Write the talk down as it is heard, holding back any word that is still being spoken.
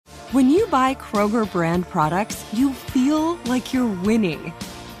When you buy Kroger brand products, you feel like you're winning.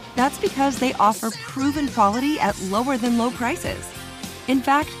 That's because they offer proven quality at lower than low prices. In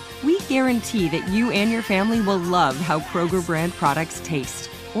fact, we guarantee that you and your family will love how Kroger brand products taste,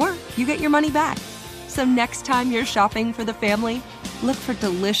 or you get your money back. So next time you're shopping for the family, look for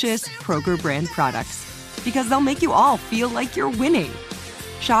delicious Kroger brand products, because they'll make you all feel like you're winning.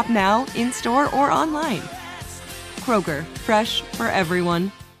 Shop now, in-store, or online. Kroger, fresh for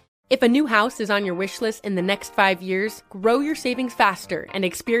everyone. If a new house is on your wish list in the next 5 years, grow your savings faster and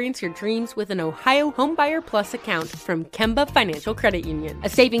experience your dreams with an Ohio Homebuyer Plus account from Kemba Financial Credit Union. A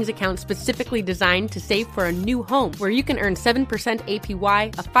savings account specifically designed to save for a new home, where you can earn 7%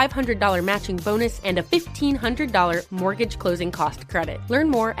 APY, a $500 matching bonus, and a $1,500 mortgage closing cost credit. Learn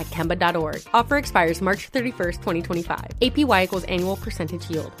more at Kemba.org. Offer expires March 31st, 2025. APY equals annual percentage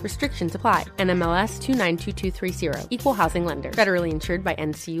yield. Restrictions apply. NMLS 292230. Equal housing lender. Federally insured by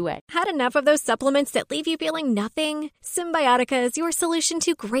NCUA. Had enough of those supplements that leave you feeling nothing? Symbiotica is your solution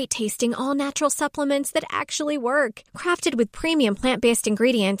to great-tasting, all-natural supplements that actually work. Crafted with premium plant-based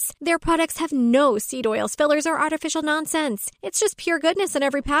ingredients, their products have no seed oils, fillers, or artificial nonsense. It's just pure goodness in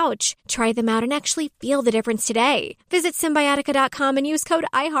every pouch. Try them out and actually feel the difference today. Visit Symbiotica.com and use code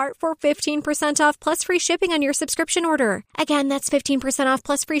IHEART for 15% off plus free shipping on your subscription order. Again, that's 15% off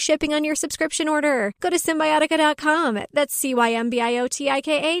plus free shipping on your subscription order. Go to Symbiotica.com. That's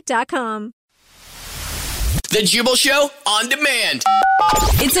CYMBIOTIKA.com. The Jubal Show on demand.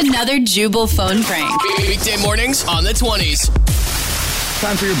 It's another Jubal phone prank. Weekday mornings on the 20s.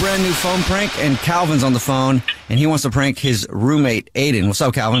 Time for your brand new phone prank, and Calvin's on the phone, and he wants to prank his roommate, Aiden. What's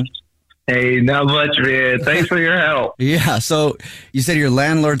up, Calvin? Hey, not much, man. Thanks for your help. Yeah, so you said your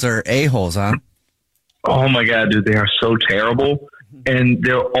landlords are a-holes, huh? Oh, my God, dude. They are so terrible, and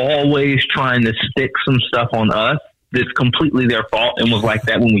they're always trying to stick some stuff on us that's completely their fault, and was like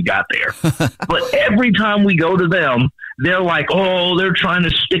that when we got there. But every time we go to them, they're like, oh, they're trying to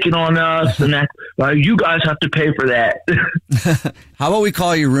stick it on us, and that, like, you guys have to pay for that. How about we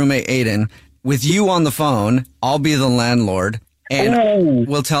call your roommate Aiden? With you on the phone, I'll be the landlord, and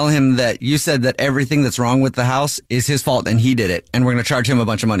we'll tell him that you said that everything that's wrong with the house is his fault and he did it, and we're going to charge him a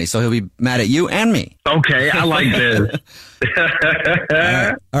bunch of money, so he'll be mad at you and me. Okay, I like this.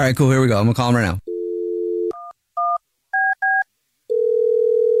 All right, cool. Here we go. I'm going to call him right now.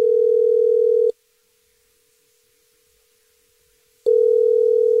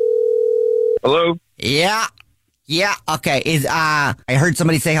 Hello? Yeah. Okay. I heard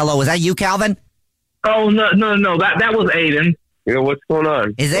somebody say hello. Was that you, Calvin? Oh, no. That was Aiden. You know, what's going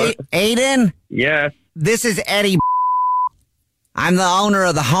on? Is Aiden? Yeah. This is Eddie. I'm the owner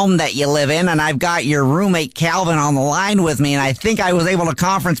of the home that you live in, and I've got your roommate, Calvin, on the line with me, and I think I was able to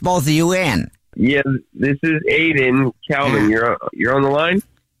conference both of you in. Yeah, this is Aiden. Calvin, you're on the line?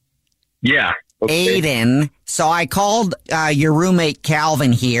 Yeah. Okay. Aiden. So I called your roommate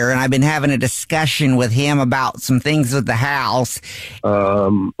Calvin here, and I've been having a discussion with him about some things with the house.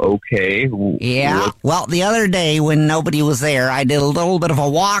 Okay. Yeah. Well, the other day when nobody was there, I did a little bit of a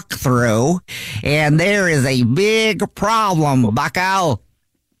walkthrough, and there is a big problem, bucko.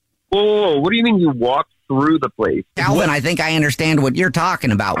 Whoa, what do you mean you walked through the place? Calvin, I think I understand what you're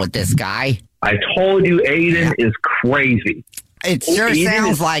talking about with this guy. I told you Aiden is crazy. It sure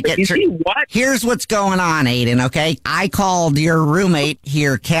sounds like it. What? Here's what's going on, Aiden, okay? I called your roommate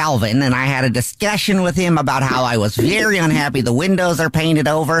here, Calvin, and I had a discussion with him about how I was very unhappy. The windows are painted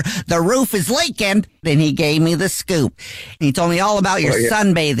over. The roof is leaking. And he gave me the scoop. He told me all about your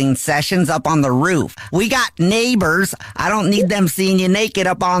sunbathing sessions up on the roof. We got neighbors. I don't need them seeing you naked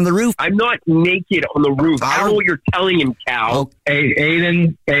up on the roof. I'm not naked on the roof. I don't know what you're telling him, Cal. Oh. Hey,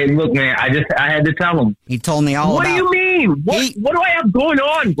 Aiden. Hey, look, man, I had to tell him. He told me all about... What do you mean? What do I have going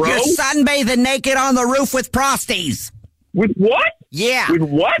on, bro? You're sunbathing naked on the roof with prosties. With what? Yeah. With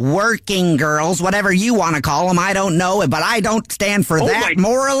what? Working girls, whatever you want to call them. I don't know, but I don't stand for that.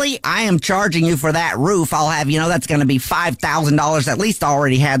 Morally, I am charging you for that roof. I'll have, that's going to be $5,000. At least I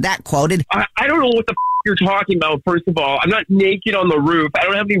already had that quoted. I don't know what the you're talking about, first of all. I'm not naked on the roof. I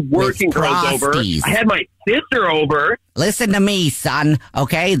don't have any working girls over. I had my sister over. Listen to me, son,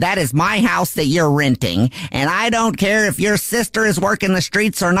 okay? That is my house that you're renting, and I don't care if your sister is working the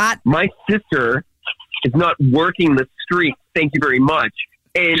streets or not. My sister is not working the street. Thank you very much.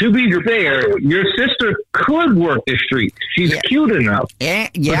 And to be fair, your sister could work the streets. She's cute enough. Yeah,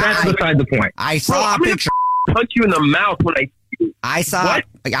 but that's beside the point. I saw a picture. Punch you in the mouth when I I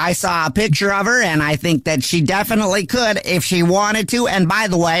saw a picture of her, and I think that she definitely could if she wanted to. And by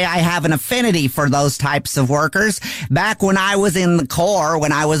the way, I have an affinity for those types of workers. Back when I was in the Corps,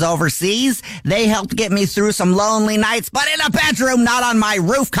 when I was overseas, they helped get me through some lonely nights, but in a bedroom, not on my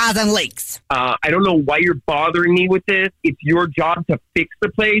roof causing leaks. I don't know why you're bothering me with this. It's your job to fix the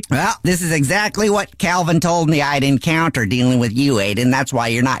place. Well, this is exactly what Calvin told me I'd encounter dealing with you, Aiden. That's why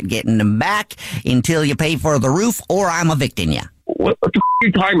you're not getting them back until you pay for the roof, or I'm evicting you. What the f*** are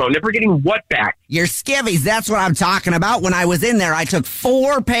you talking about? Never getting what back? Your skivvies, that's what I'm talking about. When I was in there, I took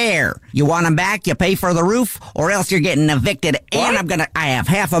 4 pair. You want them back, you pay for the roof, or else you're getting evicted, and I have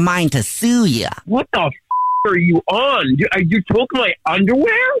half a mind to sue you. What the f*** are you on? You took my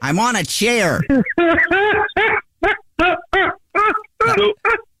underwear? I'm on a chair.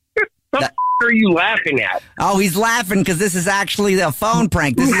 What are you laughing at? Oh, he's laughing because this is actually a phone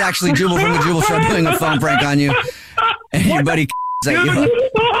prank. This is actually Jubal from the Jubal Show doing a phone prank on you. Anybody at you.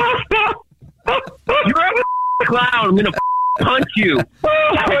 You're a clown. I'm going to punch you.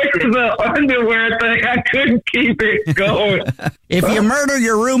 The underwear thing, I couldn't keep it going. If you murder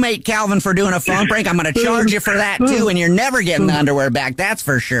your roommate, Calvin, for doing a phone prank, I'm going to charge you for that, too, and you're never getting the underwear back. That's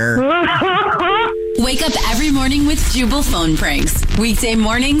for sure. Wake up every morning with Jubal phone pranks. Weekday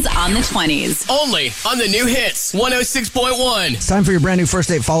mornings on the 20s. Only on the new hits, 106.1. It's time for your brand new first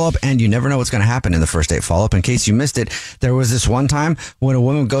date follow-up, and you never know what's going to happen in the first date follow-up. In case you missed it, there was this one time when a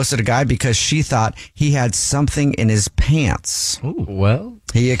woman ghosted a guy because she thought he had something in his pants. Ooh, well,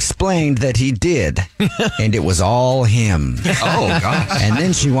 he explained that he did, and it was all him. Oh, gosh. And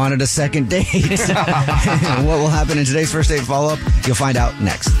then she wanted a second date. What will happen in today's first date follow-up? You'll find out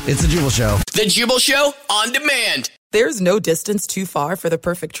next. It's The Jubal Show. The Jubal Show on demand. There's no distance too far for the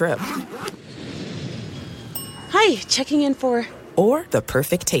perfect trip. Hi, checking in for... Or the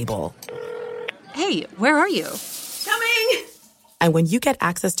perfect table. Hey, where are you? Coming! And when you get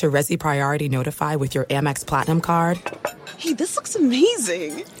access to Resi Priority Notify with your Amex Platinum card... Hey, this looks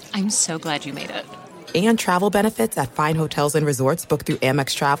amazing. I'm so glad you made it. And travel benefits at fine hotels and resorts booked through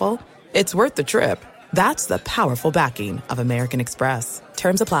Amex Travel, it's worth the trip. That's the powerful backing of American Express.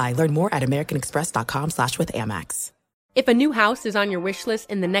 Terms apply. Learn more at americanexpress.com/withAmex. If a new house is on your wish list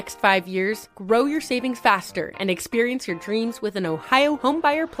in the next 5 years, grow your savings faster and experience your dreams with an Ohio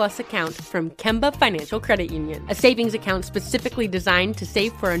Homebuyer Plus account from Kemba Financial Credit Union. A savings account specifically designed to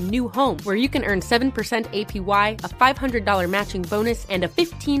save for a new home where you can earn 7% APY, a $500 matching bonus, and a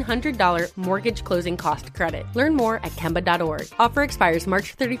 $1,500 mortgage closing cost credit. Learn more at Kemba.org. Offer expires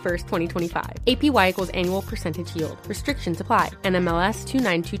March 31st, 2025. APY equals annual percentage yield. Restrictions apply. NMLS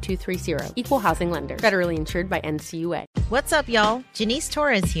 292230. Equal housing lender. Federally insured by NCUA. What's up, y'all? Janice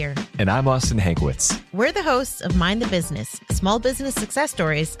Torres here. And I'm Austin Hankwitz. We're the hosts of Mind the Business, Small Business Success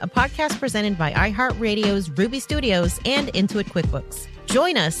Stories, a podcast presented by iHeartRadio's Ruby Studios and Intuit QuickBooks.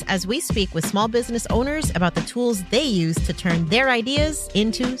 Join us as we speak with small business owners about the tools they use to turn their ideas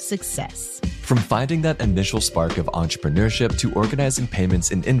into success. From finding that initial spark of entrepreneurship to organizing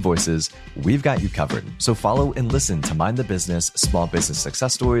payments and invoices, we've got you covered. So follow and listen to Mind the Business Small Business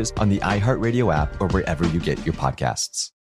Success Stories on the iHeartRadio app or wherever you get your podcasts.